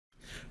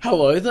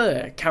Hello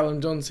there,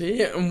 Callum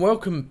here, and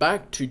welcome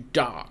back to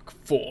Dark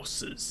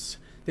Forces.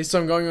 This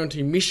time going on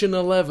to Mission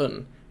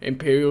 11,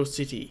 Imperial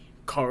City,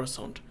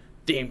 Coruscant,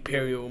 the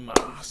Imperial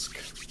Mask.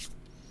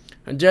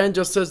 And Jan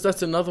just says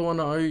that's another one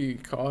I owe you,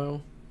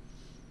 Kyle.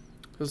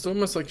 It's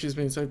almost like she's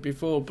been saved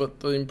before, but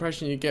the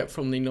impression you get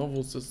from the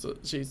novels is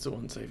that she's the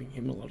one saving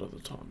him a lot of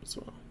the time as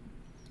well.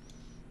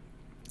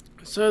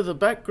 So the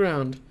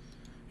background.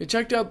 You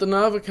checked out the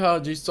Nava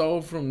card you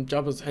stole from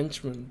Jabba's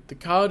henchman. The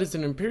card is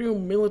an Imperial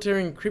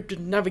military encrypted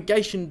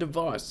navigation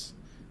device.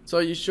 So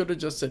you should have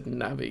just said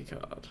Navi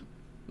card.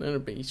 Then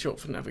it'd be short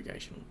for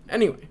navigational.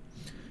 Anyway,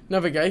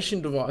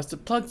 navigation device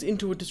that plugs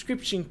into a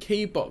description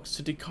key box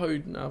to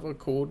decode Nava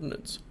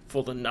coordinates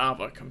for the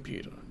Nava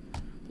computer.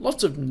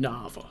 Lots of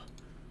Nava.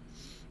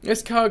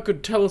 This card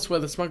could tell us where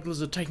the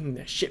smugglers are taking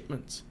their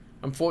shipments.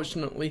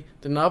 Unfortunately,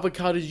 the Nava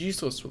card is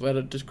useless without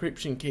a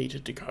description key to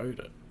decode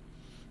it.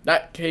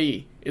 That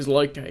key is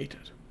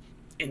located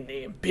in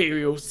the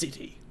Imperial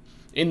City,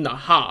 in the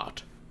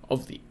heart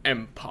of the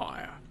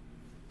Empire.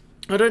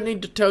 I don't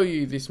need to tell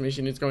you this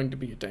mission is going to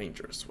be a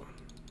dangerous one.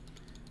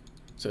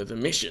 So the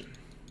mission.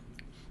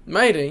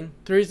 Maydeen,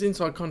 through his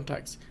inside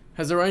contacts,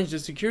 has arranged a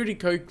security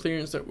code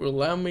clearance that will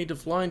allow me to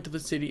fly into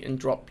the city and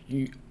drop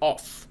you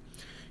off.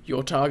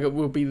 Your target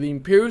will be the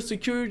Imperial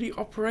Security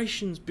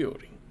Operations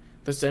Building,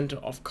 the center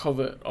of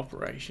covert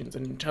operations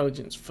and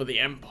intelligence for the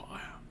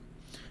Empire.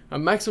 A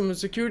maximum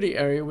security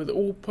area with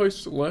all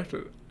posts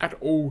alerted at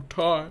all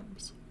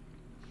times.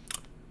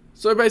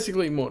 So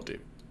basically Mordu,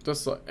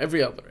 just like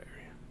every other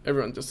area.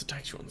 Everyone just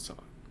attacks you on sight.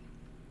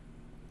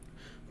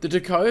 The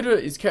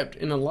decoder is kept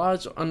in a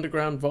large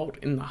underground vault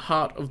in the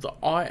heart of the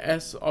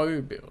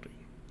ISO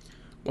building.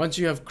 Once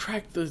you have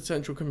cracked the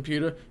central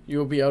computer, you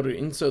will be able to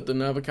insert the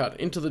Navicard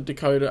into the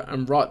decoder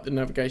and write the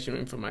navigation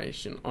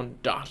information on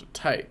data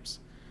tapes.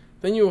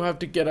 Then you will have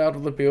to get out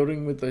of the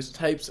building with those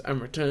tapes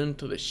and return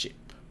to the ship.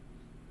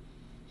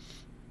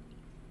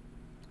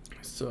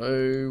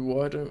 So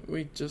why don't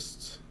we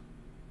just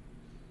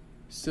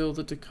steal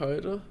the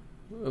decoder?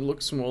 It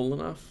looks small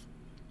enough.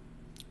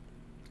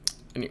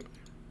 Anyway.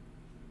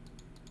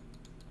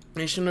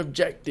 Mission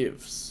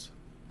objectives.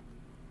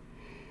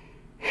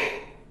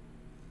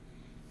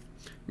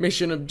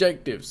 Mission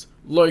objectives.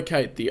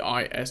 Locate the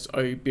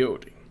ISO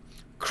building.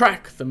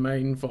 Crack the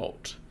main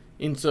vault.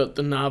 Insert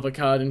the Nava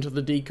card into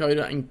the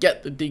decoder and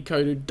get the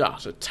decoded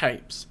data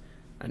tapes.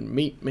 And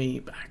meet me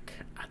back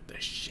at the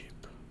ship.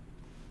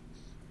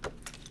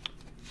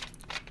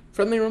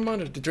 Friendly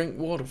reminder to drink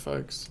water,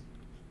 folks.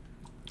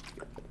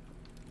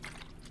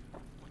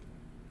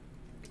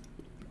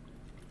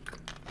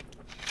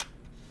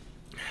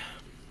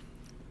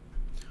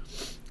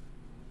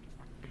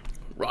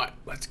 Right,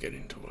 let's get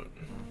into it.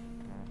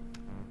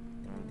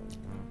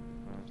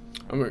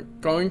 I'm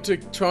going to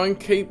try and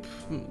keep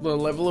the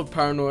level of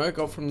paranoia I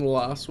got from the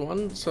last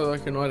one so I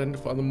can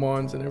identify the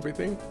mines and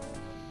everything.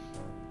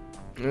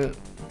 Yeah.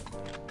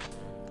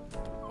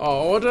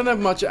 Oh, I don't have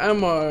much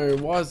ammo.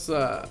 Why's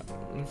that?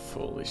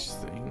 Foolish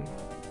thing.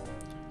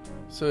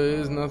 So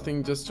there's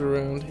nothing just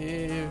around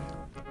here.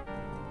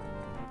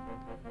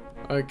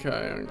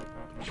 Okay.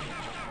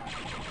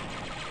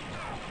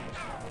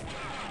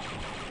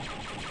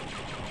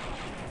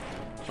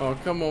 Oh,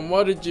 come on,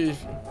 why did you...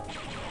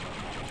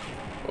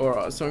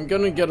 Alright, so I'm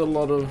gonna get a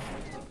lot of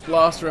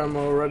blaster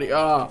ammo already.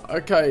 Ah,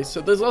 okay, so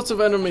there's lots of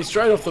enemies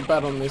straight off the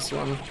bat on this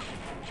one.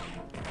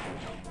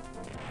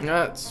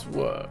 That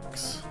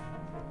works.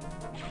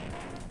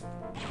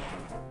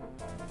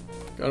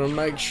 Gotta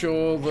make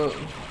sure that...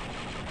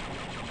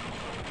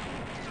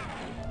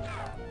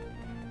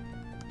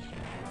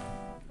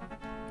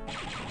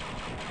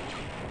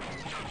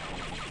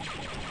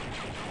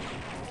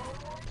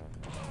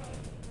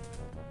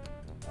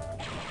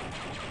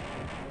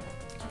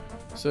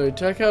 So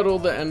take out all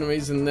the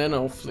enemies and then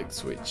I'll flick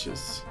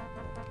switches.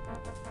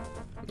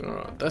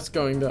 Alright, that's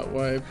going that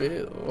way a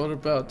bit. What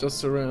about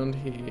just around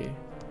here?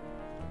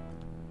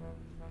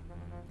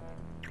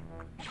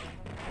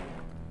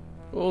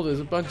 Oh, there's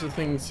a bunch of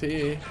things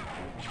here.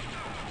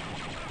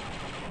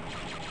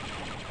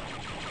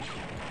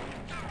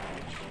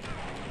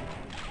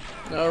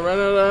 No, I ran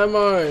out of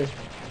ammo.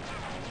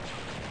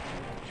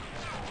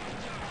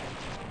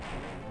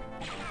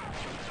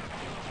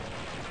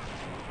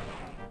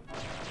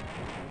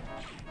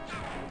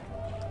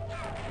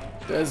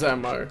 There's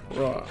ammo,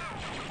 right.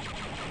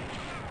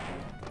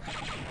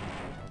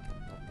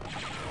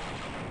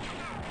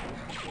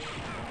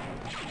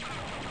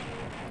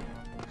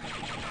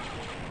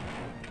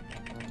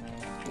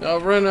 I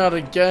ran out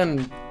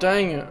again.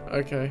 Dang it.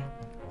 Okay.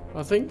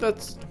 I think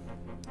that's...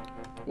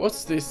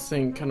 What's this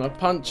thing? Can I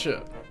punch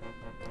it?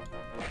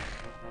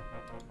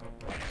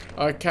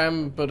 I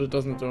can, but it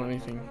doesn't do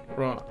anything.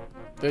 Right.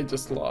 They're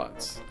just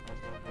lights.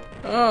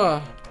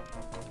 Ah.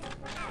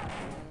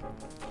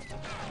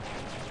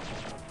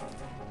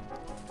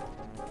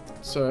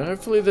 So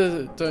hopefully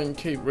they don't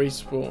keep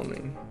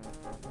respawning.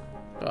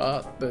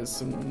 But there's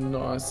some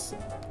nice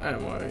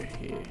ammo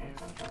here.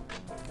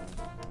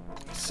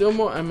 Still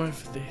more ammo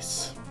for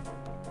this.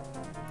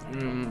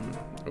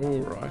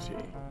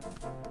 Alrighty.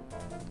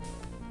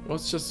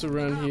 What's just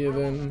around here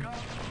then?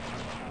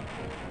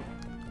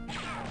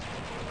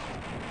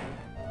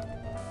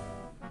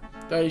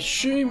 They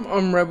assume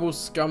I'm rebel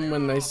scum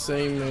when they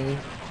see me.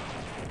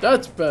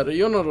 That's better.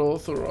 You're not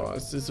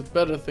authorized. It's a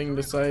better thing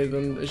to say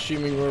than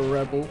assuming we're a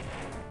rebel.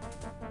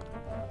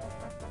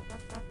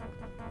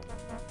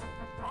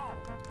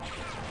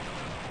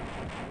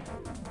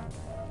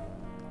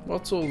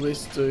 What's all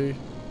this do?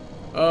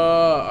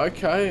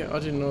 Okay. I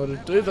didn't know how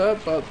to do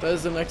that, but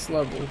there's the next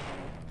level.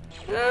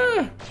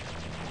 Yeah.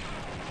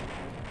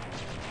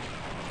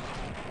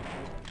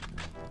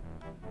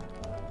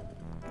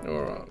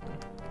 Alright.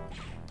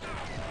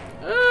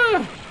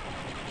 Ah!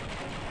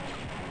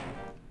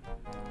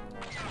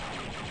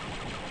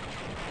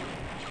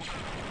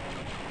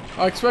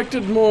 I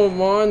expected more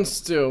mines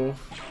still,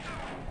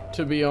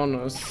 to be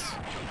honest.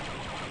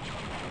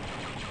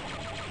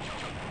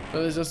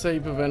 But there's just a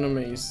heap of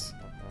enemies.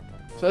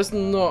 So that's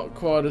not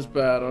quite as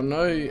bad. I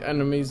know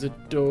enemies are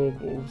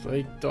doable,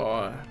 they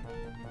die.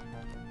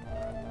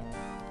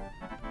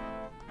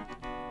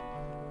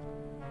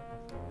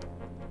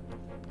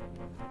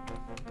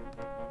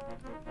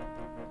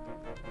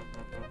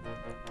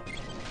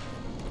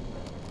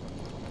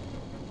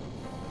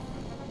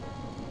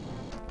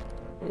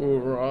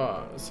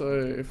 Alright,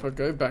 so if I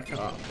go back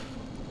up.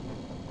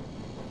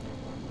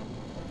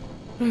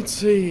 Let's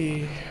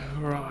see.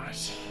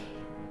 Right.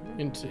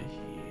 Into here.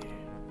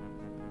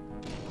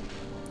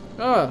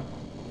 Ah!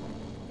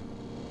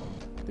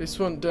 This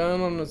went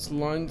down on its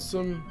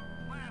lonesome.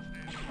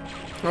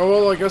 Oh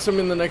well, I guess I'm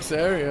in the next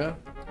area.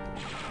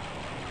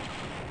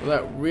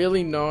 Without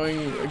really knowing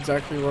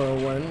exactly where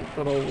I went,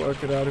 but I'll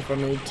work it out if I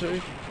need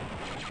to.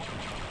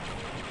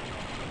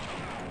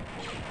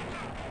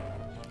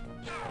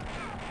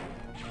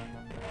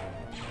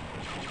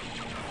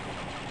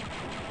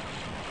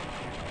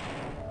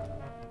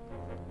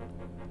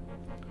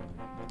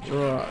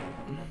 Right.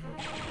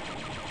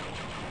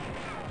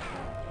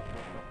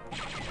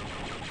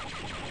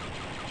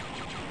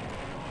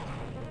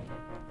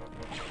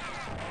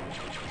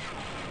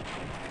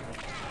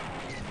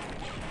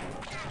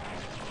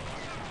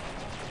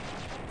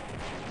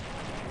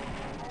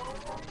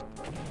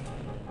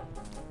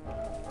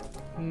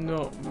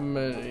 Not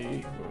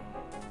many.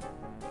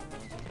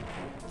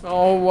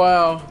 Oh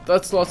wow,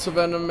 that's lots of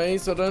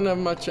enemies. I don't have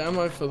much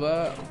ammo for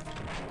that.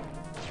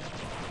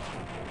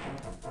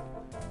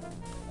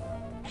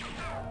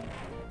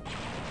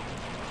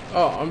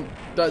 Oh,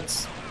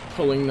 that's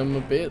pulling them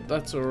a bit.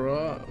 That's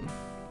alright.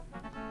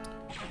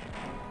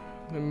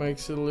 It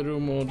makes it a little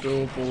more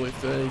doable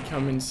if they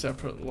come in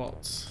separate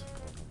lots.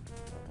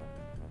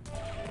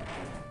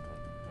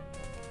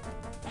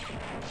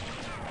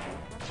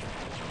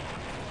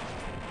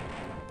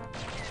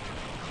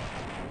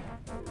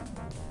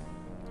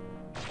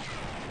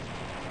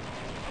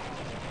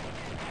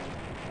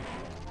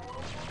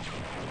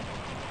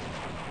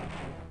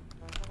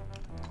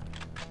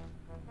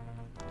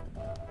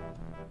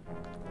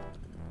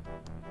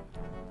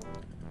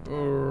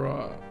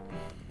 Alright.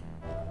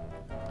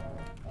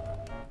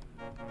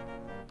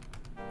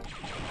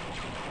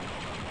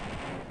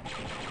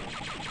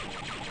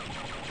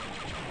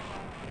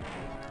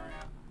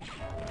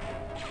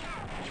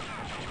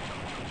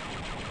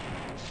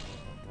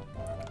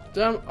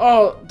 Damn.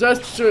 Oh,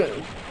 that's true.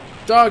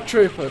 Dark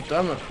Trooper,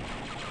 damn it.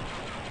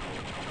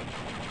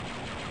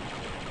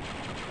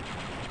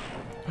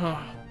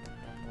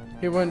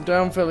 He went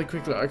down fairly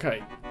quickly.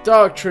 Okay.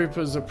 Dark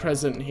Troopers are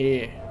present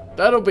here.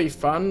 That'll be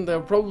fun.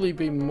 There'll probably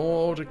be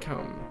more to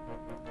come.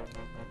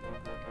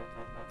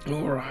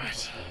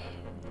 Alright.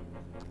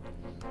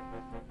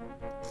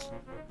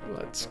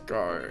 Let's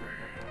go.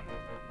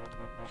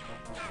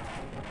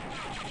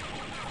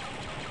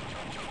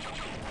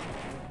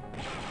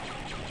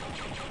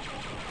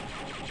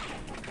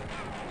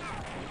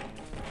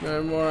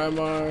 No more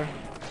ammo.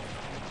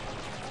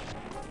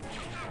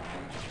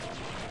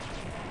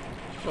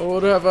 I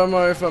would have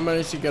ammo if I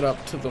managed to get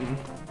up to them.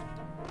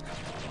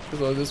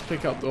 Because I'll just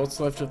pick up what's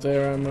left of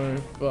their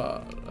ammo.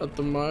 But at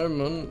the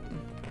moment,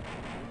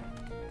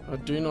 I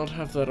do not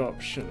have that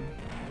option.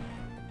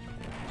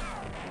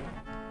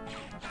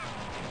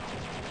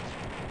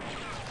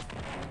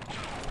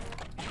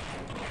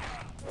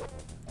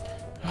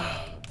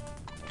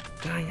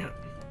 Dang it.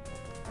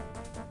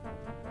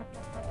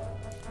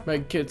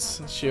 Med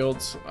kits,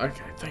 shields.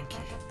 Okay, thank you.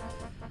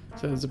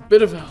 So there's a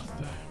bit of health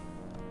there.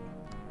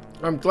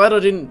 I'm glad I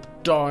didn't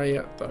die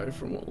yet though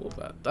from all of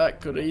that.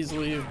 That could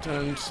easily have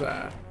turned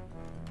sad.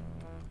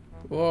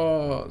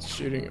 Whoa, it's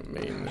shooting at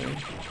me in there.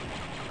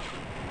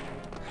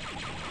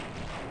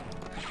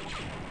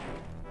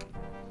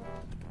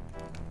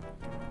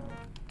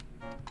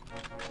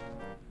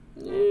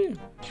 Yeah.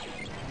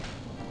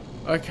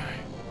 Okay.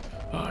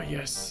 Oh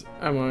yes,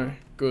 ammo.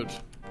 Good.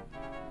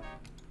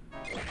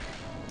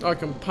 I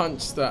can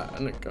punch that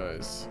and it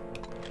goes.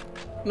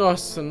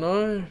 Nice to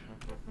know.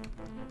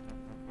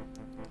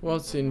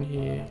 What's in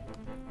here?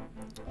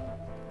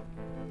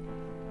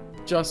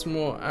 Just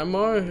more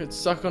ammo? It's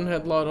stuck on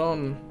headlight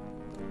on.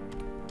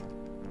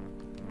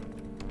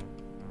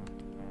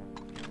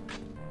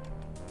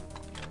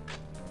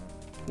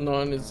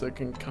 9 is a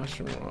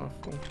concussion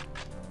rifle.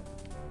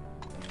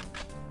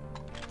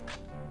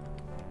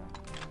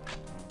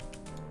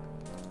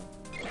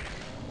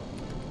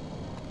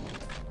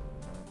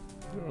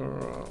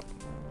 Alright.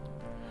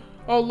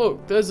 Oh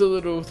look, there's a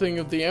little thing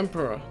of the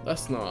Emperor.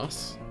 That's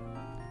nice.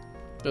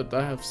 But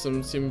they have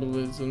some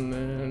symbolism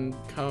there and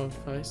carved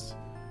face.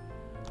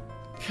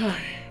 Okay.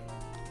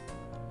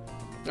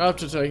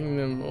 After taking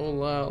them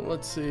all out,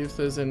 let's see if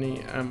there's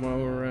any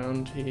ammo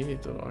around here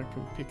that I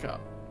can pick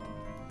up.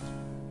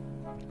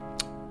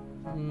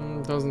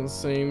 Doesn't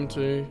seem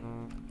to.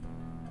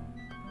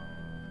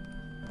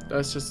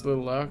 That's just a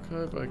little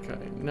alcove.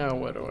 Okay, now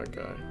where do I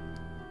go?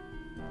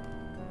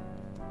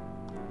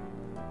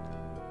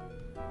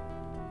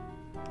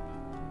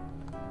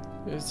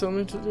 There's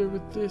something to do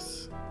with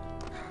this.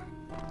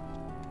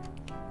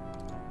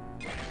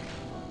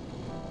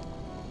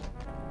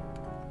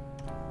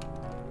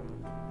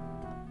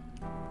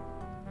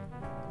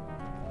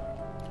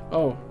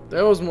 Oh,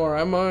 there was more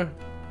ammo.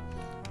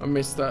 I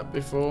missed that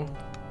before.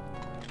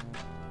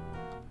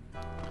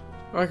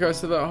 Okay,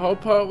 so that whole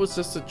part was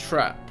just a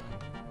trap,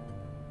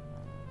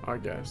 I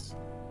guess.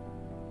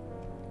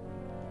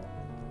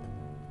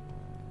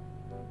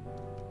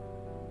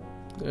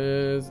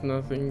 There's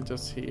nothing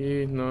just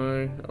here,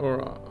 no.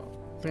 Alright,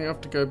 I think I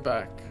have to go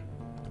back.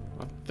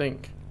 I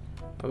think.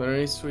 Are there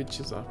any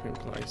switches up in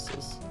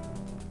places?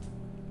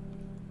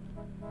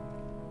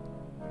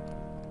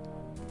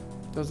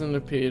 Doesn't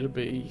appear to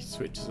be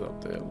switches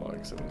up there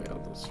like some of the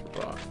others.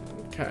 Right,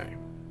 okay.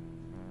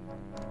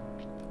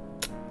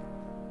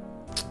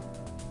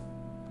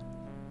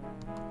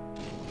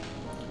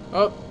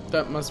 Oh,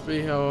 that must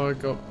be how I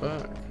got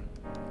back.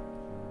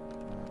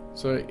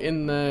 So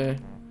in there,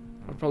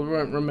 I probably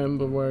won't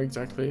remember where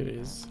exactly it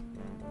is.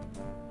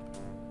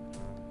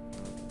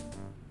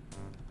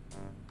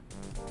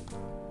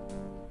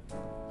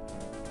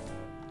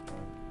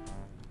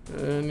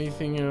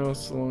 Anything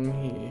else along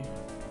here?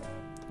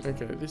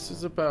 Okay, this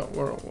is about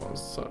where it was,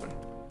 so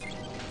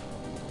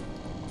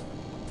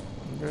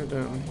I'll go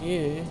down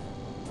here.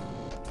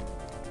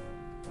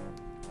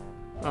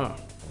 Ah,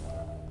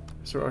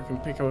 so I can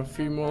pick up a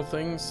few more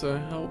things that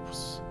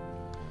helps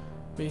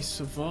me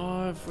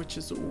survive, which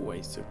is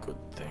always a good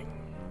thing.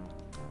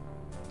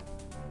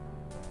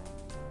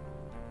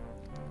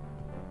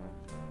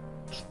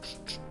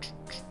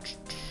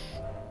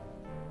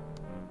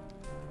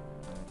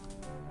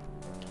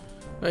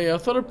 Hey, I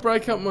thought I'd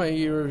break up my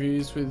year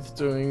reviews with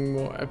doing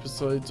more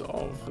episodes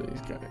of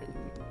these games,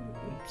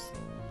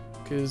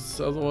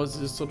 because otherwise it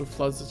just sort of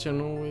floods the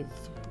channel with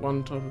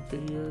one type of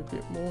video a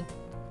bit more.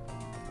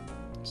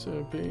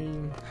 So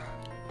being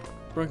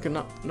broken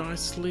up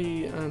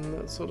nicely and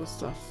that sort of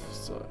stuff.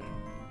 So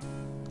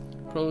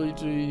probably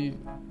do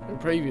a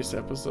previous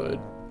episode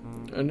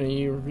and a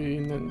year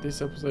review, and then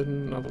this episode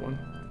and another one.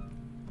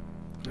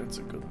 That's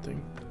a good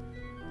thing.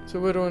 So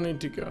where do I need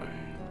to go?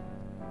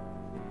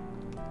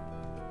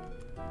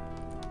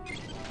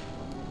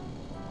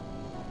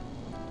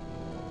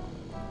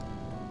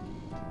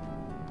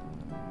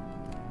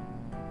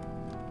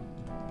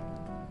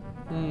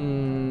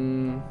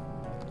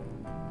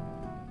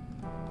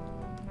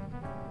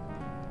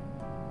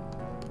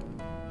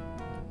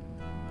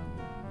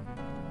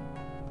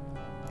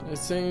 There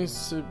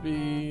seems to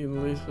be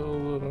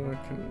little that I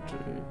can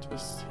do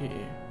just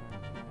here.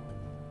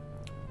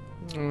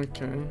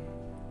 Okay.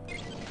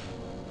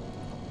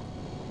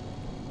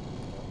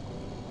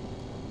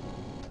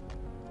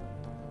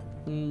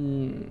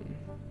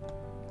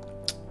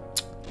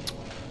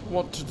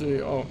 What to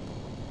do? Oh.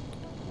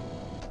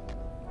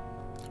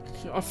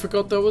 I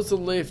forgot there was a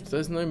lift.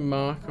 There's no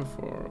marker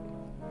for it.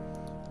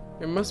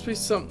 There must be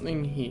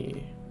something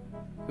here.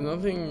 There's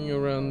nothing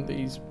around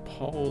these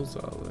poles,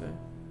 are there?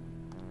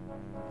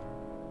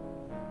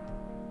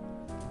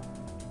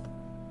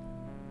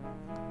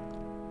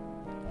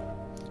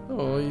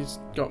 Oh, he's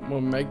got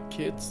more med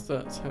kits.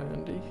 That's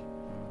handy.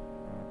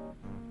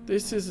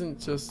 This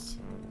isn't just...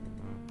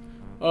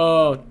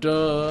 Oh,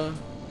 duh.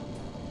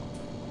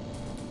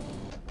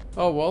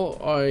 Oh, well,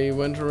 I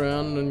went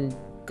around and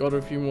got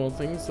a few more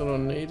things that I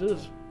needed.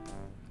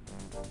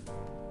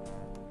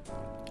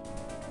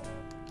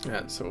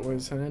 That's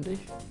always handy.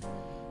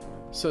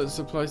 Search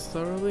the place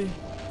thoroughly.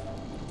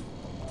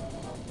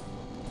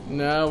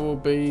 Now will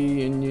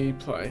be a new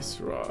place,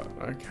 right,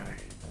 okay.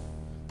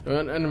 There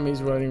aren't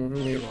enemies waiting for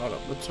me right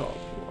up the top.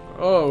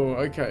 Oh,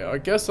 okay, I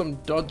guess I'm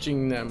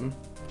dodging them.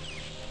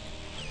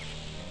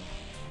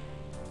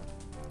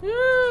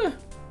 Yeah.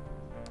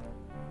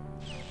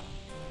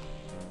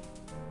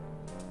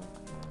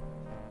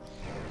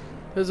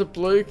 There's a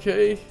blue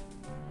key.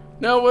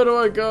 Now where do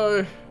I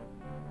go?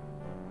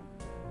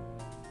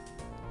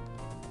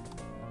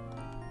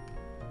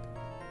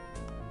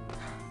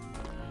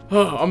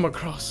 Oh, I'm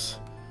across.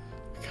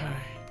 Okay.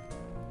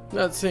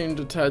 That seemed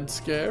a tad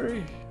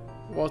scary.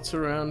 What's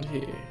around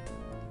here?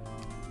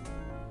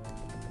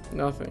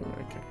 Nothing,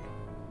 okay.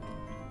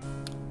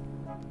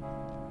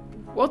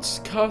 What's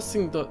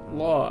casting that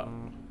light?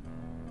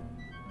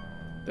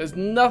 There's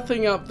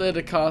nothing up there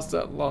to cast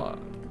that light.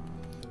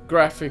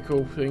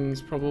 graphical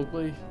things,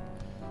 probably.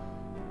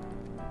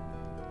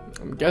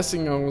 I'm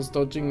guessing I was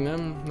dodging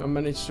them. I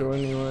managed to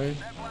anyway.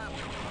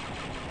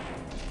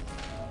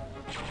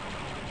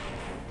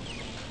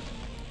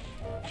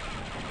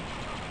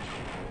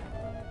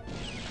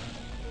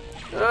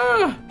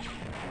 Ah!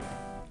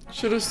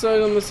 Should have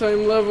stayed on the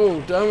same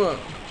level, damn it.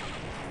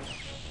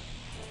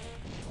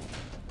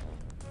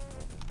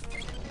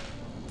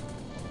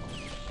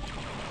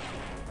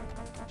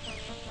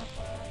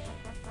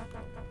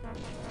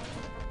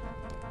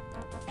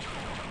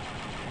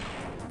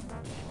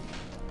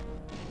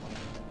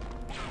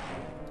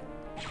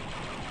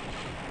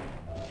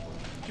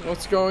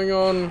 What's going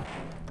on?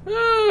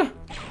 Ah!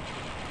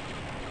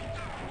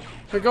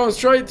 They're going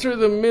straight through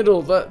the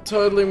middle. That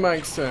totally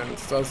makes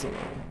sense, doesn't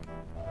it?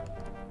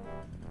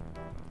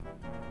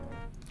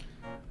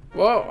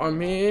 Well, I'm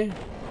here.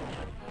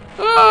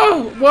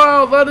 Ah!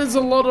 Wow, that is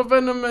a lot of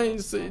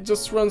enemies that you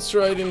just run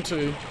straight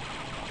into.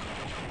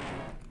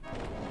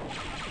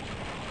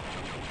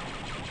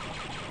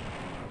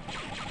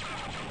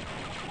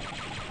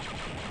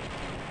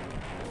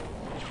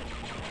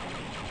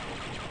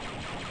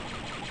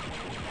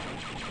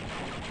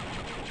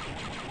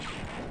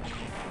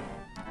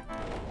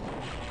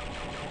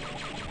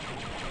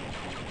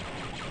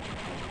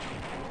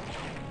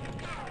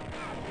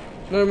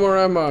 No more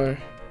ammo.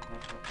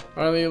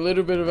 Only a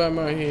little bit of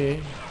ammo here.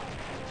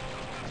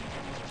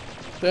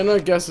 Then I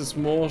guess it's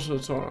mortar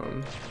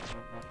time.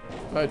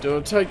 Wait, do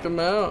I take them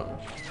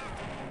out?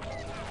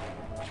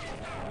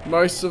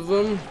 Most of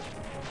them?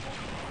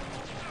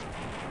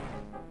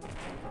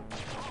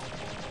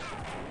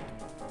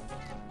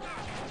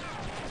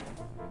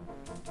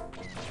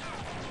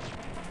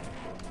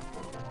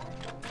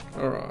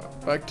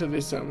 Alright, back to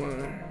this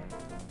ammo.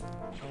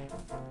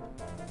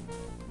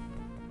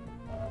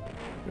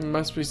 There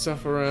must be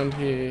stuff around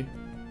here.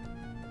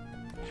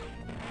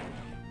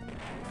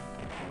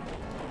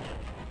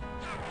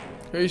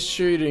 Who's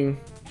shooting?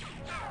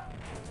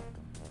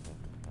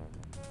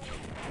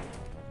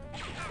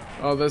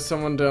 Oh, there's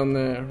someone down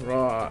there.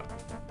 Right.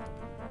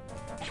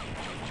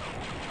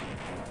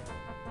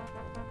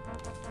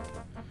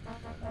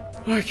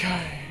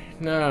 Okay,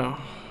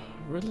 now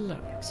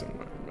relax a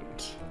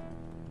moment.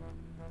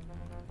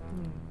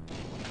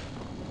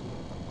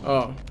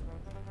 Oh.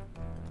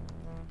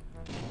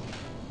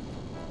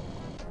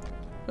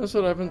 That's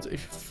what happens if you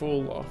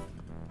fall off.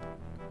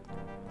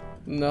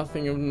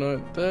 Nothing of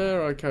note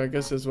there. Okay, I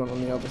guess there's one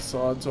on the other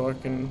side so I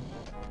can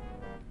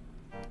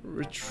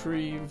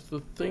retrieve the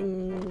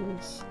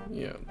things.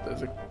 Yeah,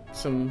 there's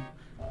some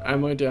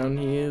ammo down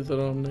here that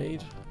I'll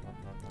need.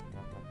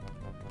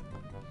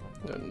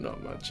 No,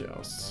 not much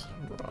else.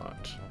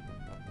 Right.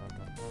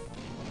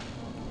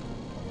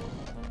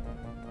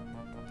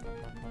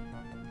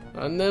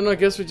 And then I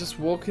guess we just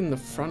walk in the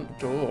front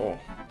door.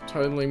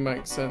 Totally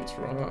makes sense,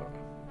 right?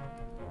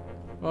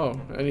 Oh,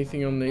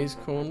 anything on these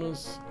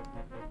corners?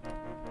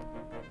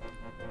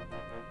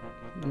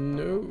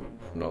 No,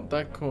 not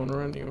that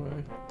corner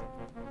anyway.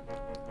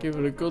 Give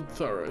it a good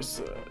thorough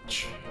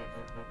search.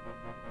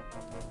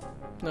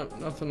 Nope,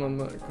 nothing on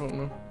that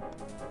corner.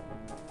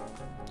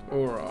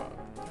 Alright.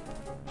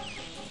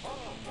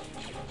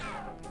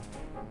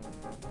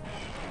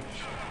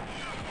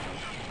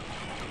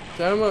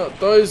 Damn it,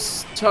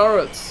 those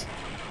turrets!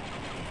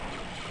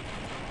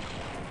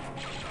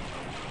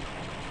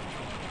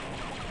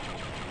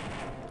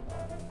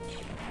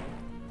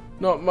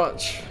 Not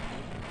much.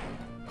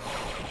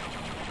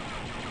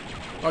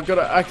 I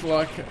gotta act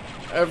like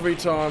every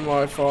time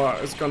I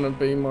fight it's gonna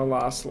be my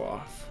last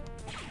life.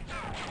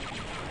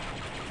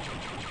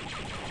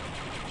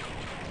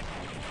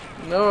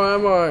 No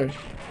ammo.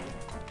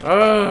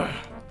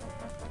 Ah,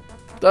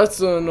 that's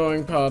the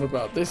annoying part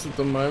about this at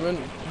the moment.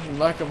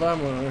 Lack of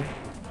ammo.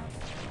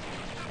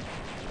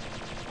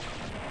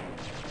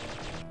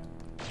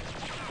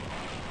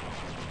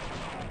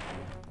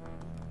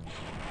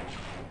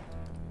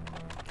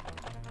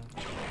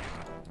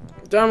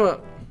 Damn it.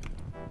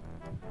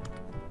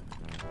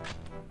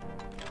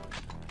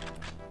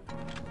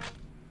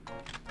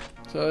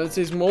 So it's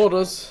these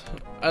mortars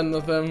and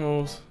the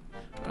thermals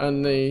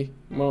and the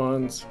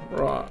mines.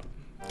 Right.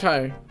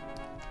 Okay.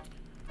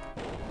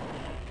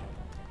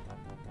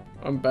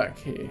 I'm back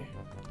here.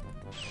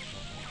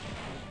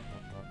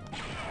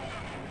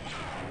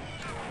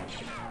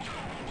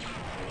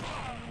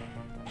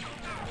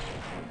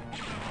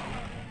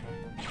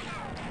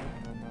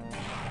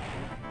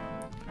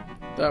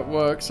 That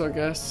works, I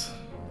guess.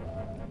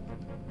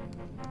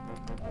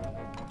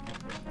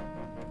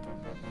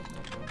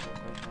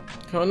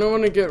 Kinda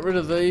want to get rid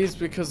of these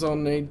because I'll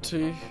need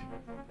to.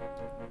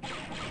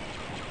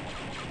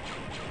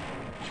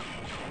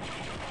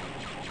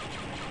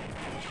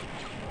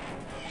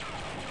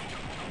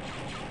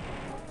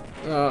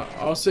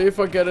 I'll see if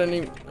I get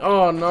any.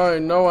 Oh no,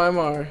 no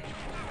ammo.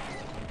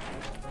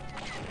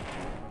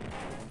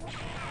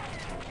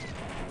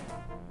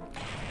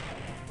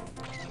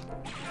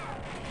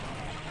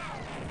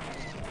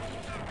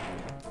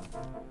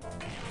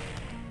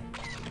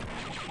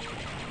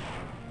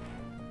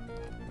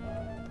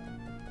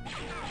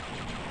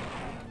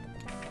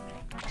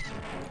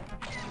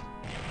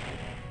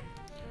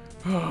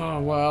 Oh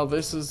wow,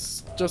 this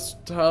is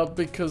just hard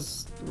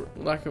because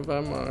lack of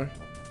ammo.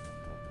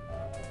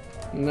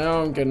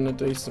 Now I'm getting a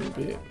decent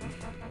bit.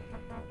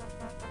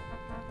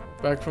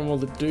 Back from all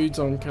the dudes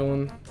I'm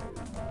killing.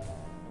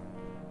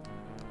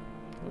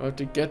 I have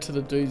to get to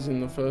the dudes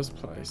in the first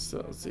place,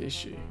 that's the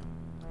issue.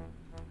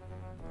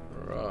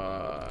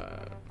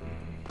 Right.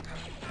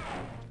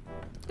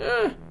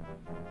 Yeah.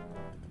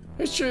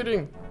 Who's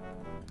shooting?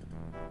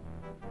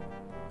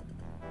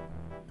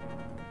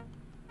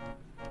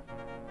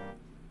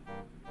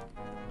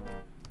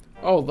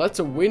 Oh, that's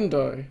a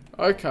window.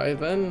 Okay,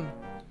 then.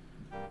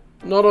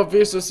 Not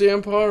obvious as the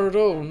Empire at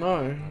all,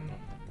 no.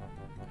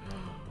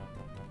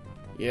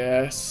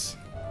 Yes.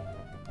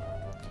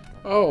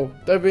 Oh,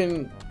 they've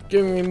been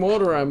giving me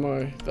mortar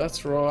ammo.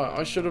 That's right,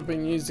 I should have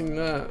been using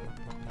that.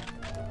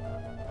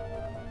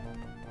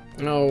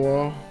 Oh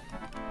well.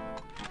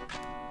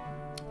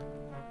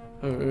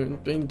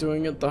 I've been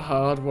doing it the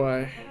hard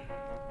way.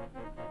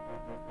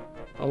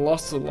 I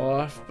lost a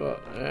life,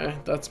 but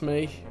that's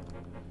me.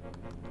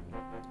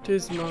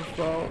 Tis my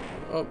fault.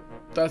 Oh,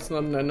 that's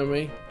not an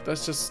enemy.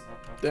 That's just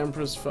the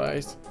Emperor's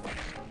face.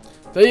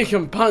 There you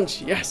can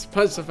punch! Yes,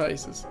 punch the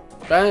faces.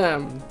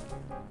 Bam!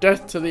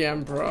 Death to the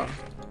Emperor.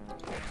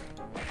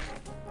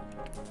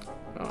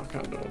 Oh, I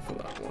can't do it for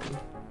that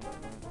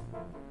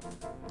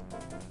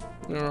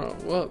one.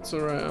 Alright, what's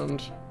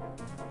around?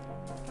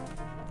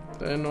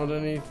 They're not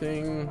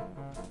anything.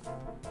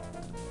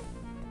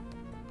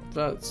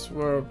 That's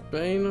where I've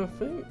been, I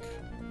think.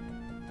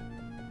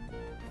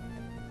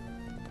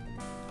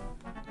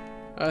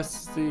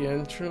 That's the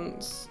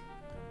entrance.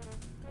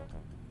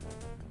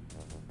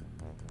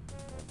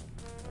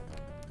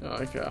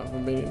 Okay, I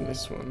haven't been in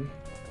this one.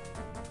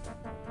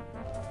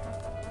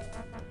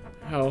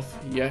 Health,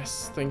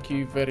 yes, thank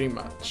you very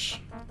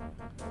much.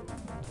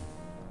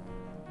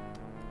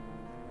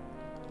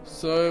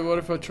 So, what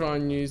if I try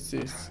and use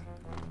this?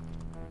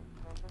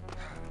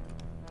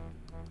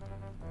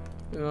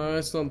 No,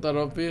 it's not that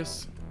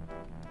obvious.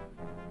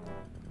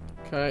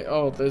 Okay,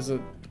 oh, there's a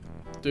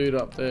dude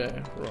up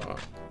there, right.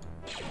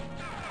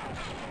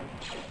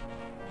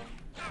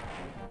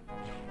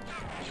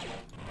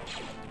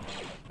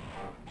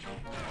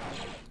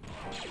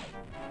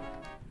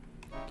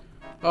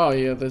 Oh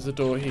yeah, there's a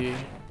door here.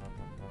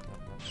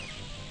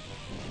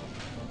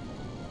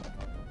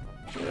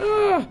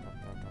 Ah!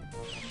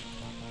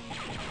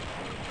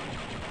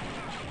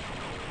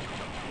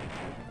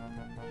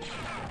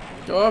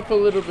 Go up a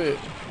little bit.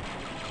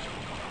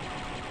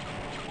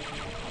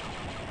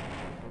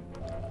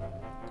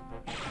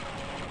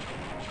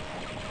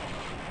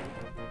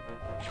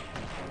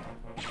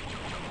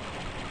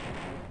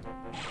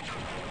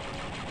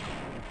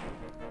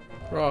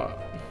 Right.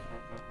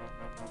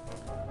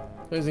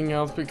 Losing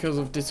health because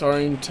of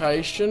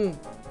disorientation.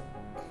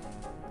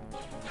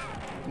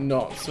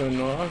 Not so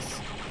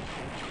nice.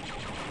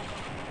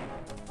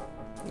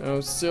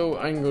 I'm still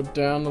angled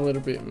down a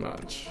little bit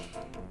much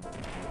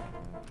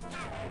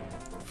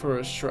for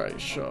a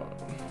straight shot.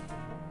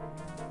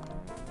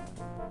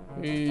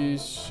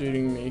 Who's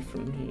shooting me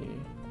from here?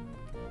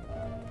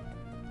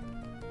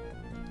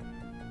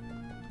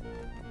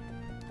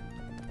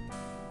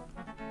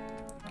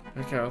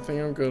 Okay, I think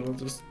I'm good. I'll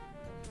just.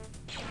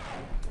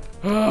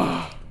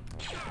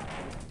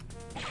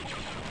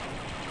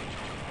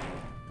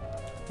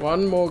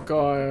 One more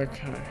guy,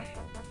 okay.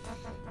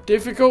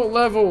 Difficult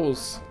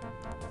levels.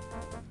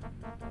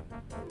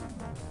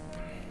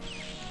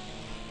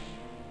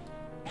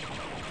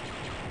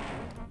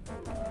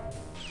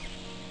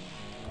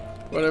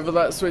 Whatever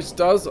that switch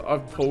does,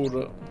 I've pulled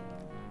it.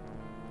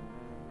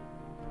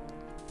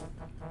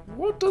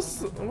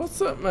 What's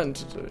that meant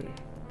to do?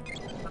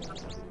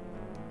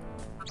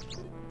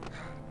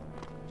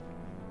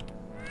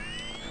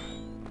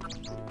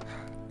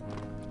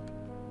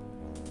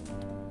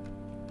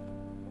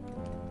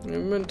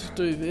 I'm meant to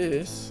do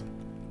this.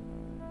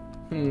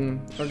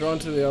 I'll go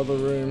into the other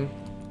room.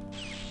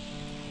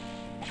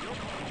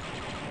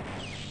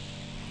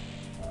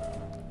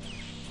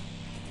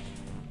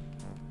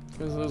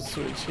 There's a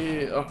switch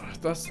here. Oh,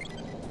 that's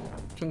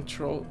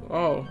control.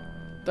 Oh,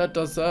 that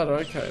does that.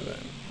 Okay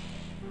then.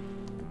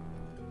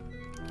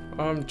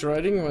 I'm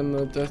dreading when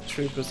the death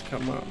troopers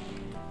come up.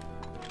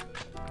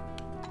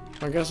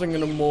 I guess I'm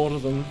gonna mortar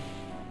them.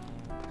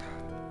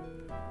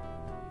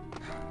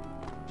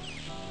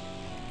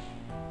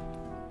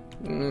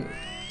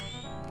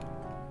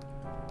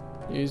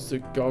 Use the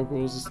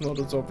goggles, it's not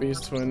as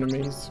obvious to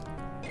enemies.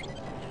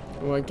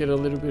 I might get a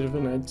little bit of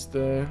an edge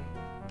there.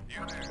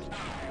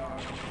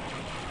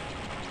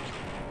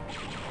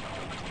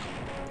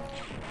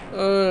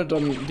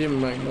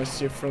 Didn't make much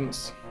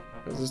difference.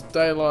 Because it's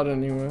daylight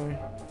anyway.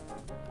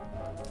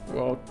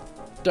 Well,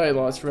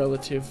 daylight's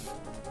relative.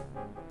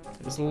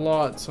 There's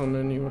lights on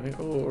anyway.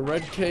 Oh, a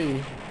red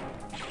key.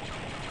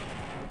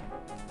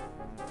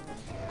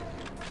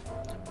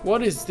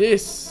 What is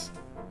this?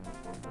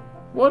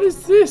 What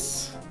is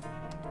this?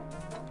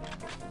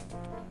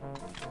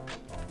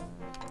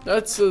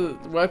 That's a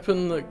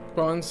weapon that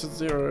binds to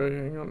 0.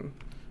 Hang on.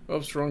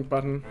 Oops, wrong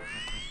button.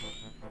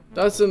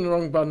 That's in the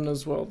wrong button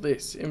as well.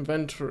 This.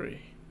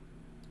 Inventory.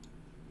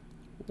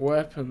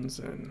 Weapons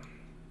and...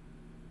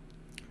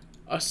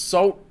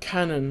 Assault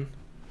cannon.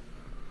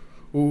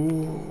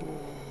 Ooh.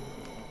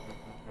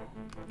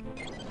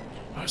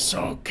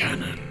 Assault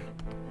cannon.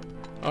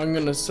 I'm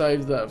gonna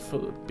save that for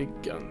the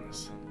big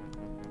guns.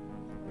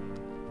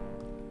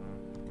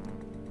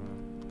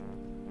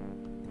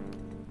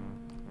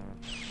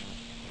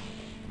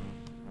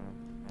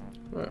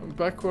 Right, I'm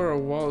back where I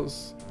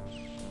was.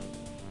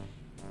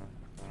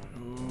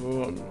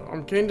 Ooh,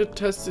 I'm keen to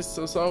test this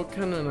assault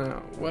cannon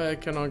out. Where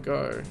can I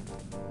go?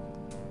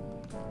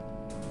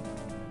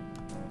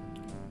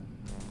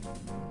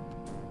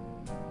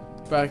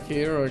 Back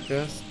here, I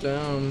guess.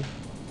 Down.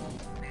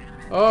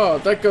 Oh,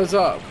 that goes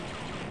up.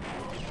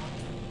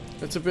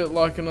 It's a bit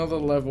like another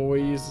level where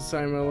you use the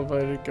same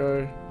elevator to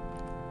go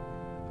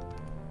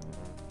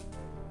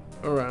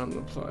around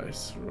the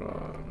place.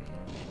 Right.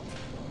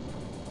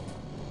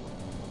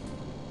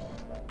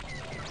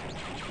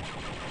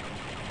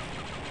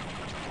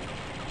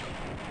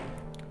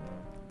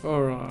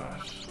 Alright.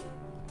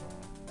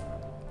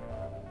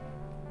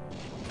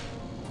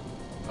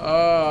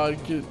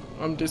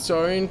 I'm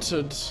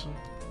disoriented.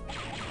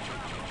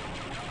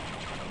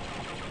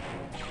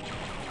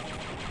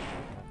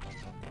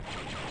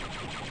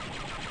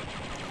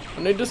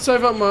 I need to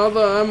save up my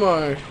other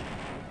ammo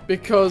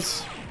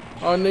because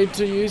I need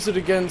to use it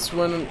against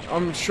when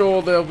I'm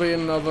sure there'll be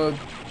another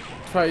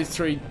phase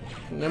 3.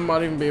 There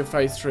might even be a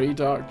phase 3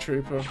 Dark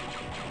Trooper.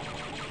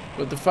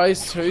 But the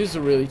phase 2s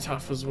are really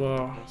tough as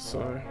well,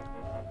 so...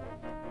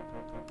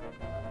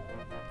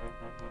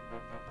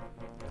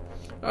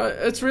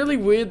 it's really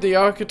weird, the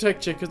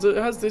architecture, because it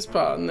has this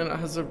part and then it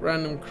has a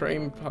random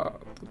cream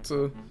part. It's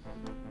a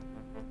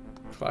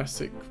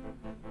classic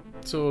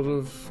sort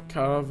of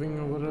carving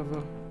or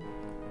whatever.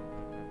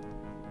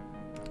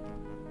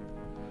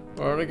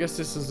 Alright, I guess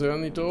this is the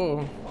only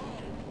door.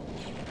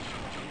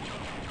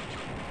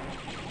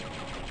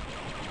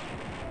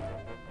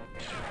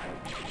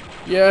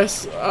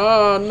 Yes.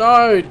 Ah,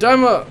 no.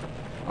 Damn it.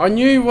 I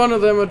knew one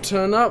of them would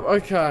turn up.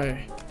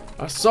 Okay.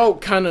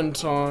 Assault cannon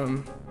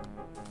time.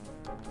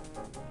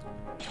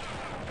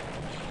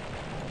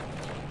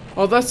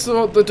 Oh, that's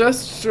what the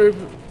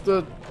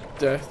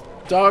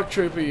Dark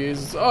Trooper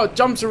uses. Oh, it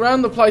jumps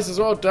around the place as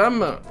well.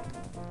 Damn it.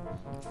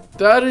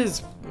 That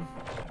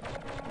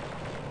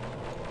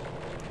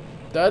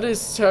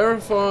is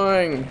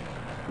terrifying.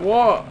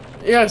 What?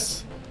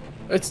 Yes.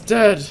 It's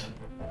dead.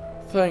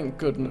 Thank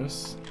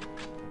goodness.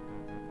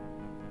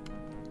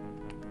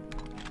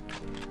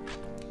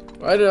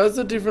 Wait, it has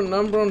a different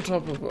number on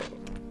top of it.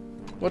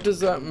 What does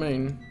that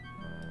mean?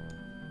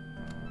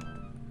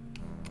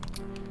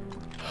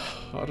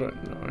 I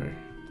don't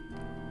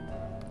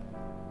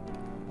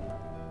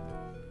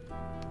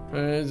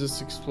know.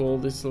 Just explore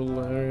this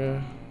little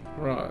area.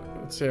 Right,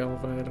 that's the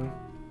elevator.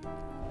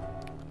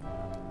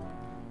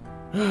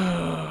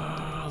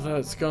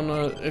 That's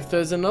gonna... If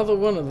there's another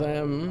one of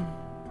them...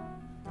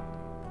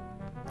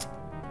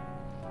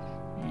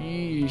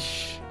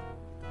 Yeesh.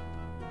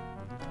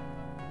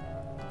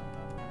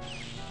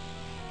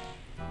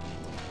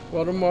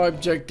 What are my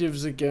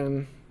objectives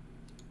again?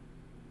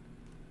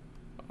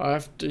 I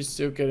have to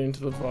still get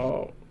into the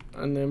vault,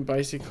 and then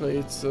basically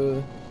it's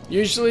a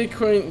usually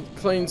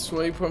clean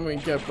sweep when we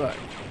get back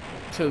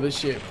to the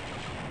ship.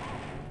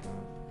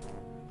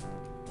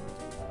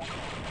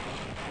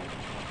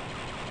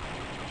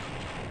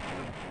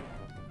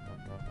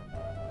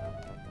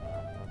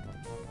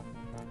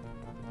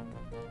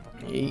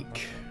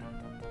 Eek.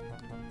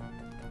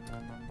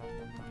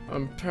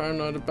 I'm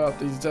paranoid about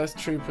these Death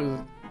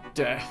Troopers.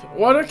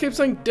 Why do I keep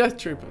saying Death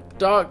Trooper?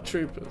 Dark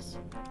Troopers.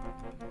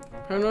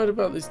 Paranoid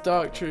about these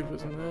Dark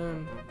Troopers,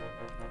 man.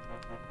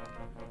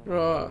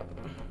 Right.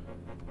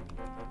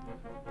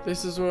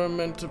 This is where I'm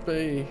meant to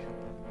be.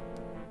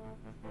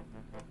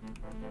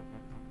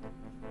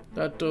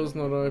 That door's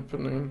not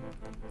opening.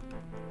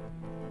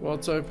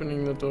 What's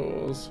opening the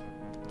doors?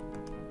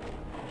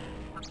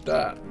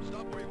 That.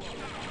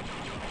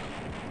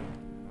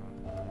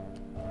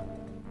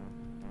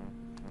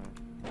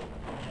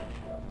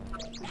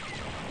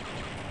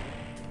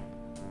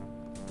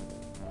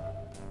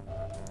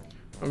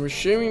 I'm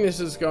assuming this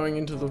is going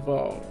into the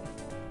vault.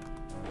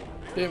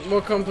 Bit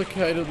more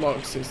complicated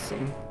lock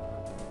system.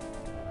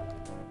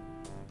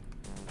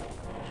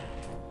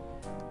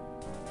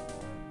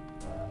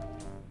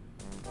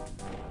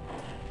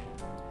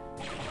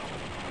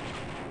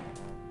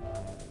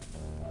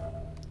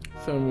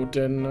 Thermal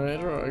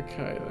detonator,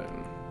 okay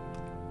then.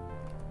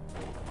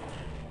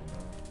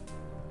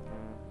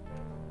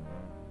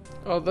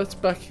 Oh, that's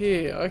back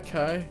here,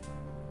 okay.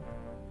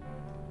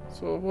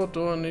 So what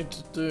do I need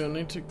to do? I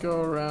need to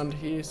go around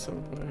here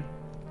somewhere.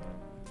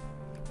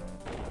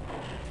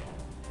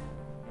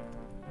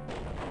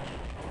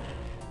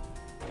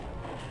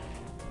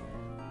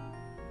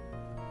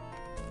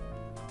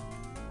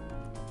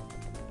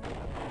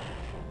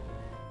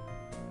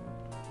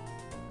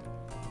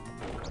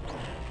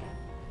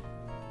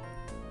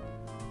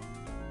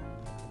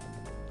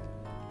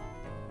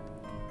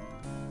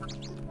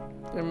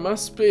 There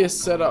must be a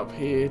setup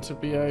here to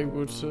be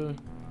able to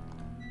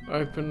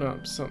open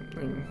up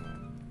something.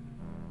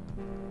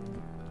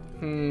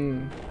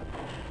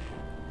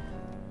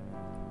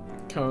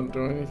 Can't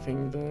do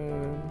anything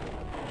there.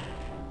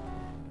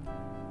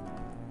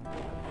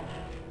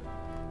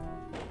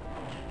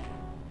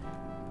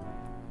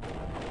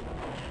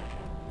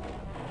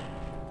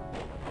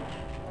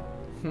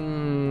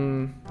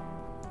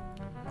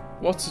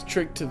 What's the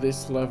trick to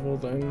this level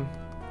then?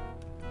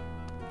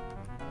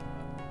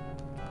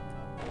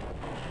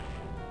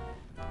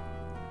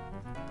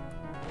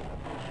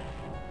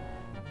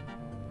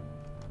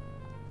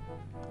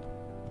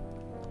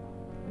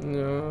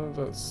 No,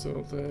 that's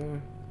still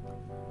there.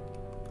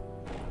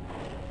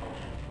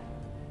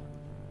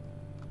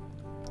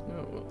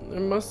 Oh, well,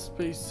 it must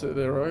be so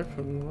they're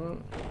open, right?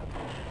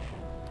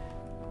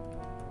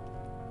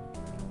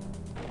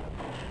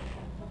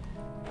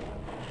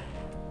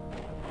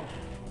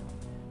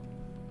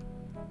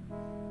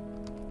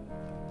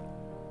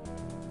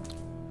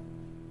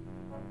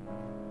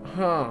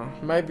 Huh,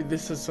 maybe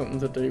this has something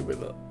to do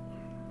with it.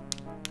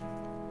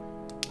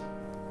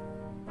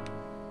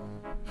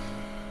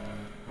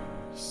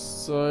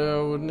 So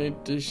I would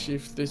need to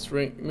shift this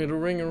middle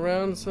ring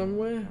around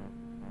somewhere.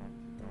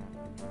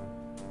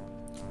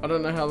 I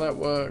don't know how that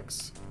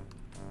works.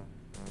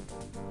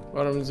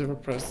 What happens if I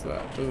press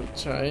that? Does it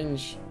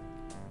change?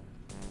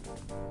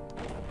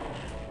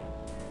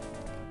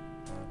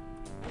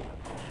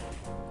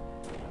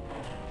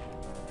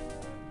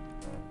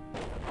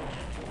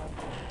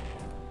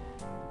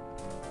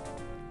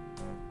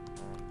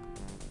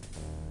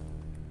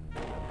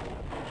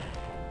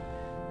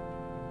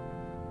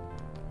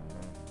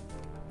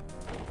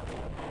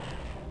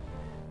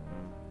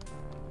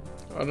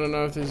 I don't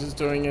know if this is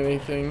doing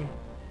anything.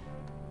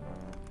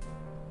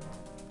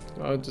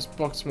 I just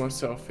boxed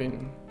myself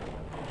in.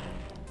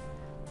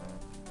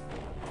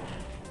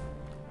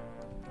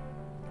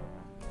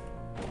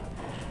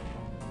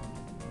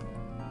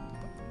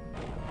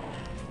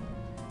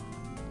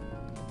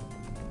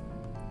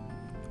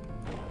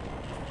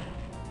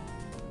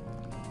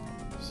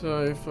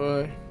 So if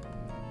I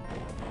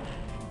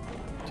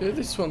do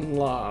this one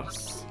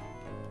last.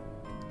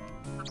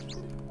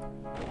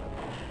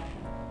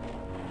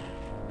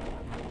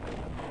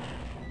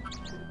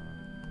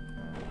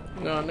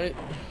 No, I need...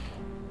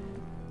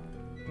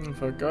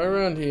 If I go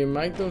around here,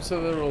 make them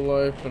so they're all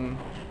open.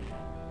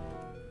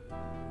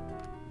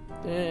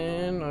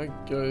 And I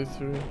go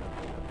through.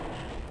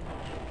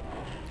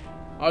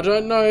 I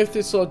don't know if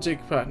this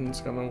logic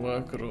pattern's gonna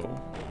work at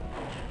all.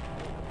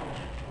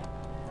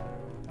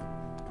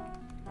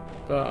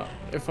 But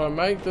if I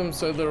make them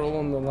so they're all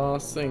on the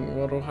last thing,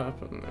 what'll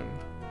happen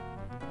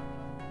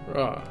then?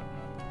 Right.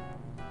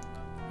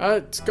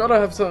 It's gotta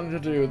have something to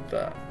do with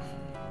that.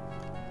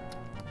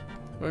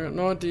 I got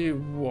no idea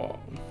what.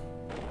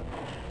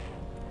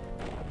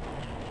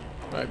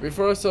 Right,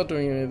 before I start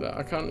doing any of that,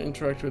 I can't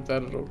interact with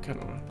that at all, can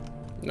I?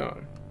 No.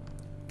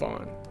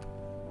 Fine.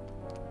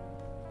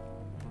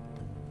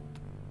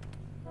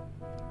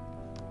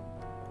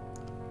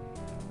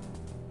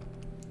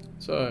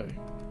 So,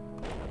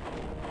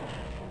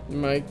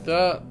 make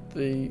that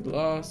the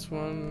last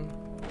one.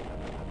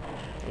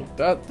 Make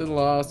that the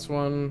last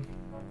one.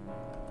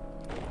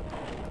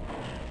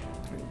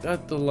 Make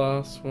that the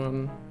last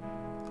one.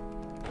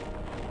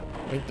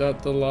 Make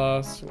that the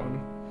last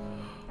one.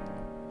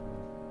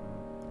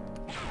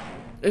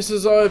 This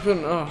is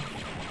open. Oh.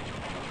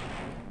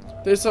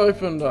 This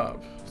opened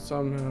up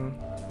somehow.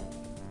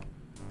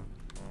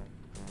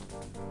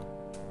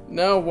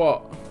 Now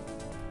what?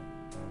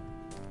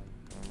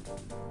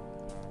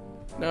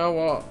 Now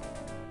what?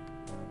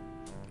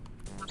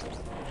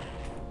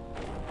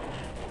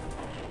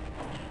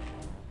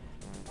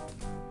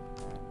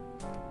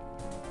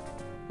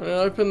 I'm gonna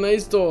open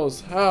these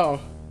doors. How?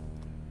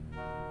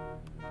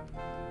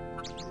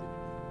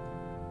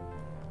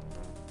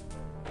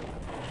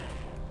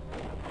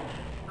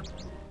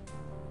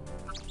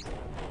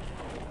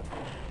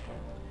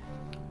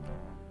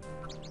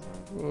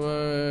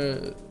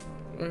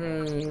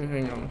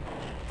 Hang on.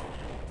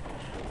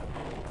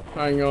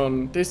 Hang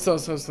on. This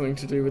does have something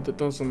to do with it,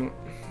 doesn't it?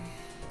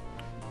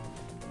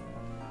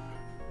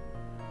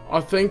 I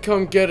think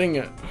I'm getting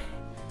it.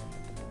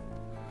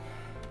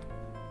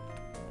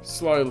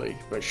 Slowly,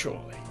 but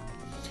surely.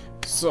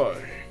 So,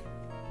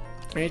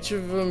 each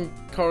of them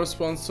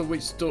corresponds to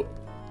which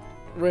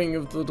ring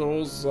of the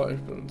doors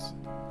opens.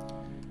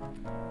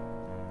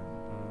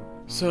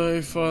 So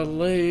if I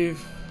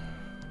leave...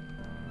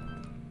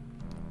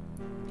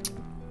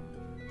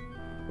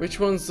 Which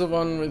one's the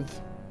one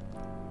with...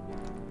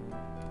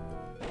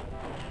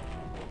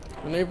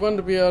 I need one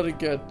to be able to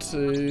get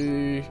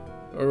to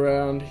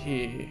around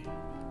here.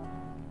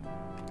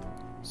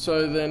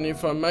 So then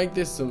if I make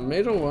this the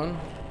middle one,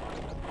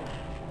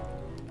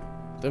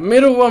 the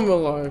middle one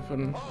will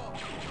open.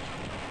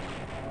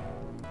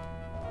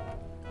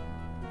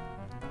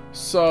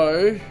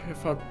 So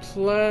if I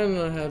plan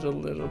ahead a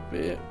little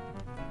bit,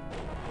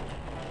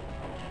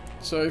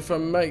 so if I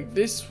make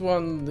this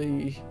one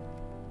the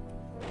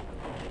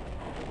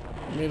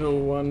middle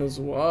one as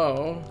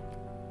well.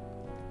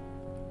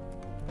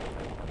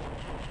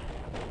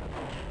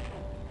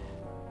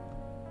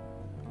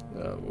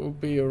 That will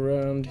be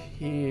around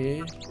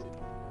here.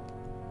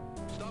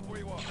 Stop where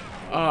you are.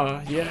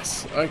 Ah,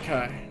 yes,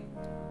 okay.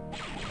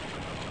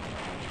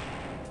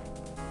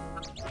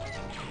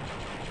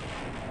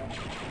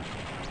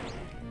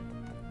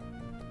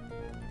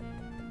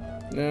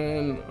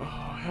 And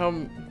how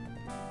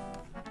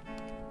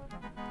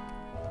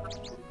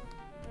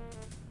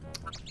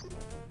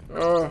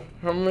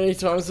many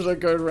times did I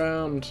go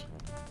round?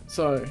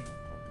 So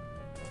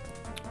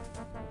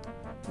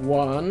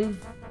 1,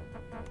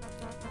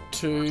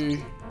 2,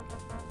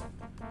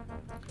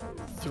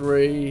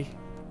 3,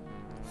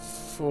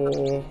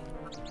 4.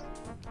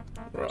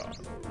 Right.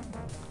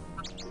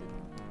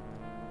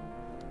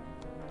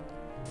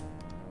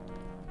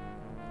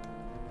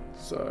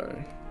 So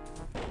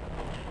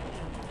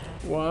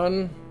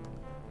 1,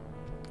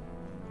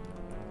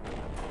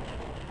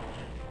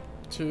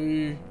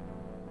 2.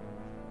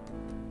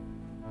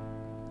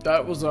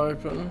 That was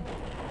open.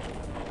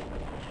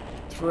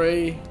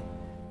 3,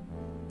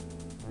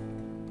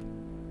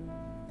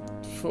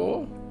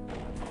 4.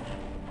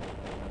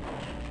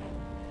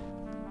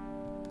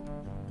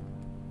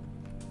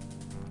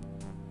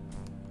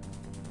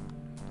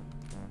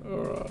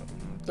 Alright,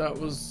 that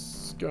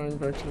was going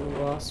back to the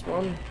last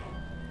one.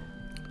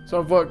 So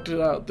I've worked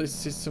it out this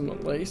system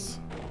at least.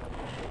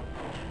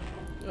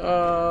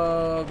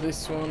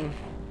 This one.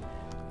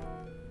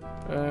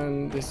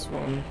 And this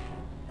one.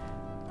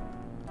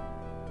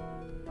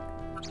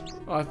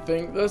 I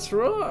think that's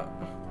right.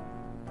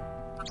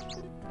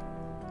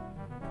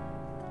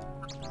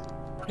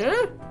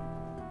 Huh?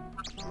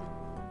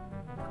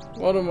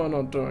 What am I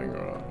not doing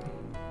right?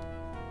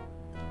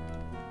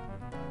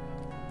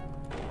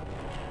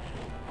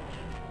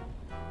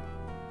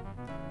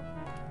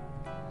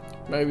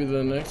 Maybe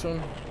the next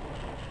one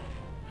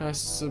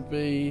has to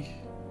be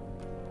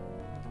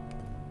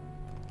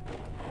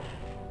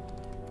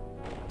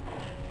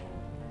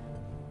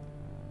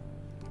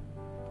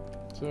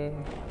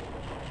so.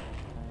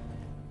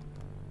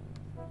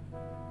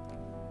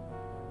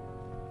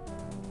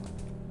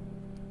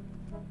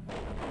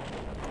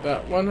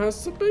 That one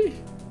has to be.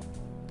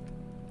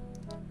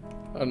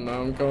 I don't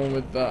know, I'm going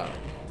with that.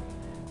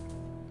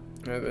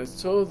 Okay,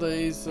 there's two of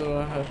these that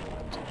I have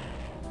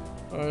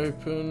to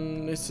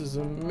open. This is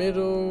a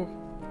middle.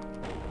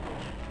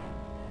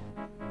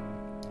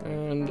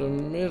 And a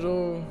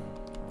middle.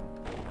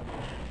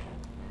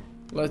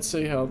 Let's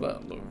see how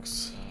that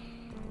looks.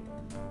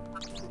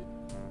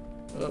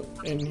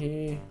 Up in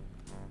here.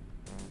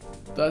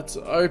 That's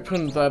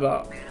opened that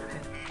up.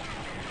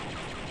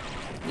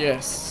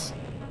 Yes.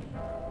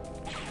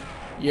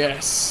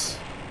 Yes.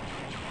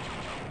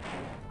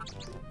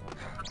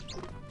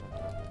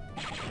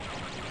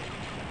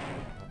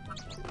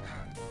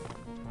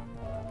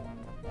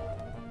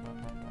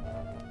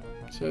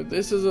 So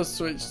this is a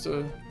switch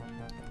to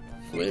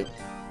flip.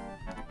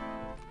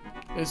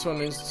 This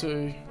one is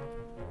to,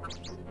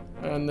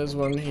 and there's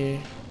one here.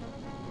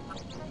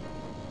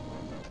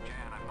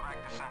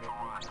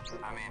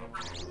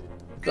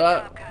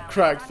 That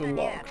cracked the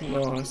lock.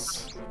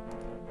 Nice.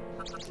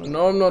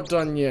 No, I'm not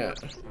done yet.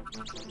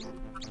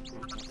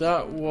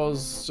 That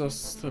was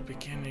just the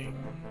beginning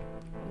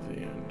of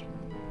the end.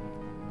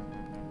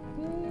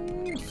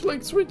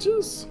 Flick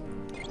switches.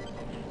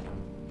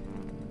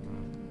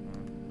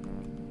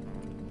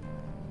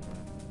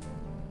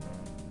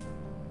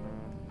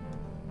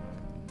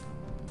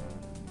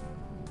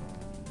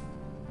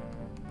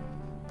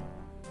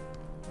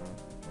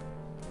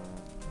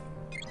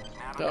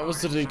 That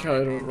was the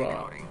decoder,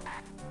 right?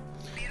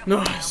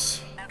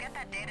 Nice. Now get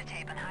that data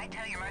tape and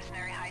hightail your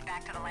mercenary hide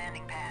back to the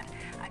landing pad.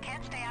 I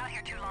can't stay out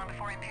here too long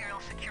before Imperial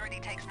security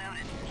takes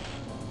notice.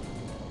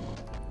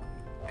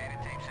 Data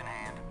tape's in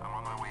hand. I'm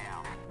on my way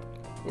out.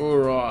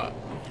 Alright.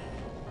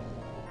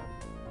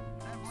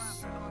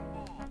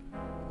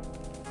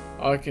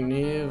 I can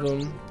hear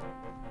them.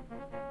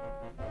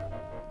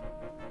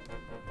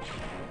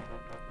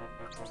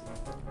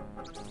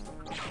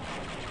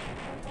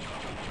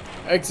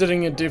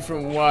 Exiting a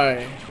different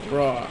way.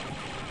 Right.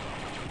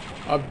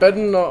 I better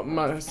not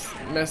mess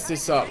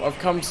this up. I've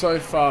come so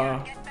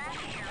far.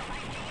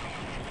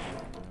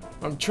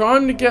 I'm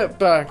trying to get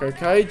back,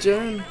 okay,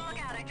 Jan?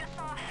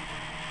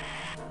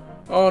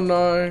 Oh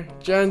no,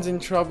 Jan's in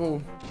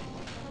trouble.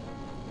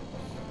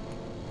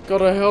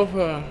 Gotta help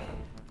her.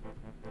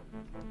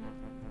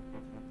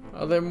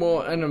 Are there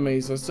more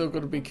enemies? I still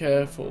gotta be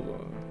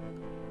careful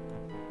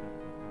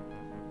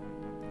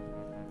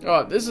though.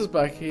 Alright, this is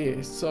back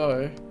here,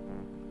 so...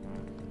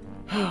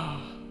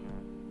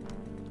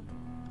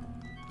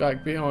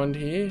 Back behind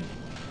here.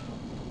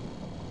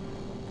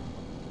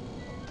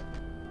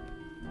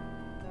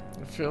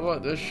 I feel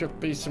like there should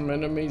be some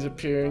enemies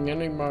appearing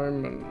any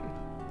moment.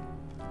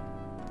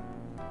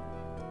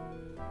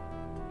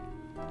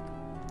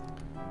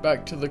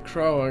 Back to the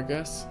crow, I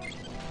guess.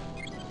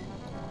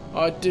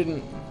 I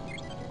didn't.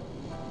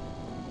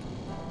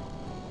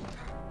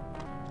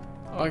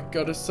 I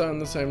gotta stay on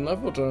the same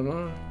level, don't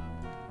I?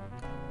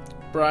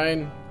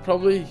 brain.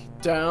 Probably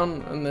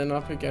down and then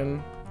up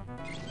again.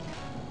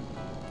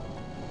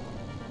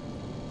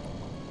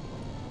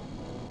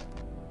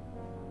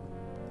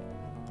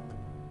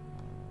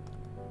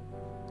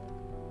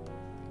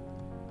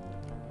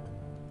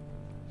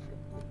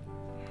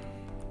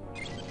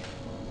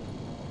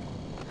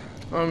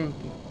 I'm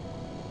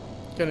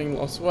getting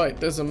lost. Wait,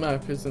 there's a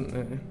map, isn't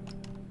there?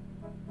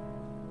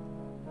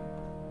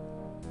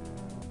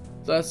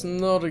 That's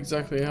not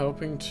exactly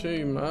helping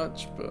too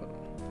much, but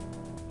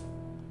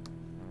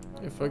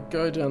if I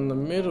go down the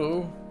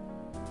middle,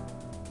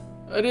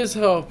 it is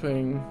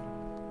helping.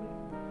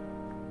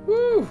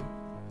 Woo!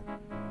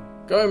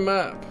 Go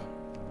map.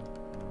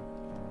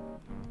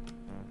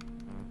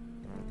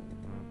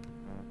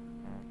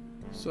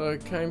 So I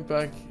came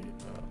back.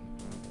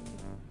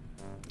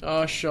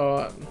 Oh,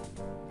 shot.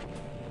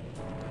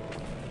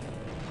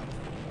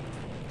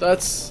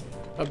 That's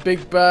a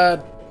big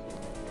bad.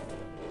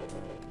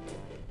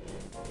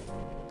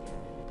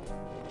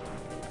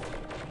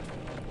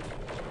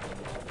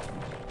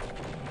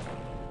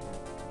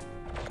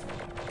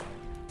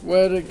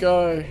 Where'd it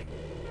go?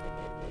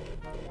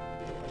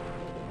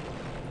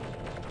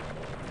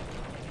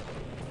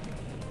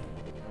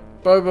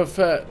 Boba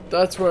Fett,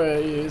 that's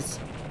where he is.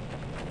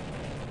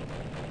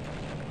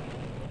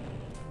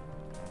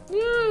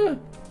 Yeah,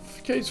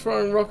 keeps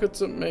throwing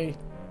rockets at me.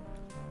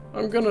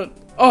 I'm gonna...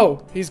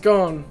 Oh, he's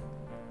gone.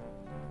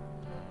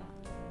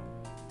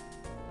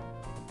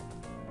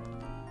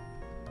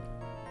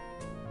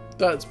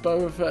 That's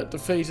Boba Fett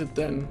defeated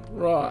then.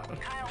 Right.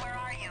 Kyle, where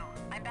are you?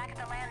 I'm back at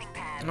the landing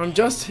pad. I'm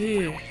just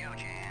here.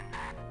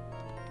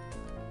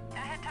 I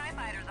had TIE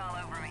fighters all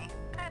over me.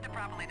 I had to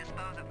properly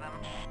dispose of them.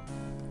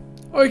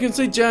 Oh, you can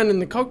see Jan in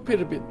the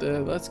cockpit a bit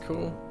there. That's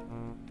cool.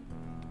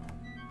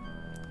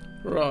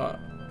 Right.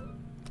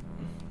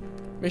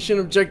 Mission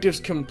objectives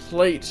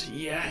complete.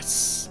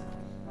 Yes.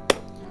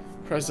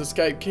 Press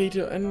escape key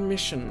to end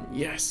mission.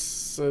 Yes.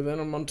 So then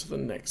I'm on to the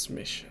next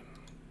mission.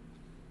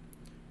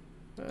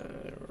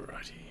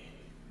 Alrighty.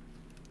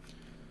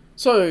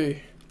 So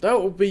that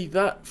will be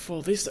that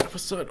for this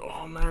episode.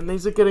 Oh man,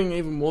 these are getting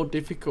even more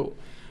difficult.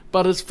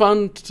 But it's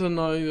fun to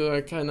know that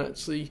I can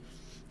actually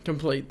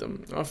complete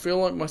them. I feel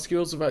like my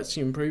skills have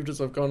actually improved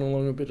as I've gone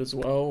along a bit as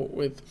well,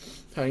 with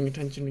paying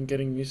attention and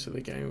getting used to the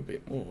game a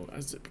bit more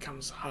as it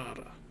becomes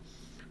harder.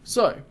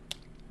 So,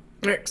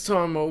 next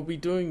time I'll be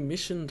doing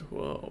mission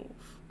 12.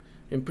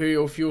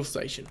 Imperial Fuel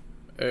Station.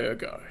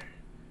 Ergo.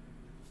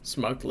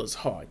 Smuggler's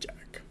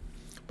Hijack.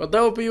 But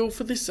that will be all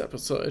for this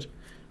episode.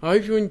 I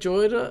hope you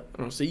enjoyed it,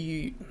 and I'll see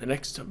you in the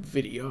next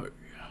video.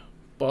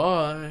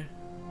 Bye.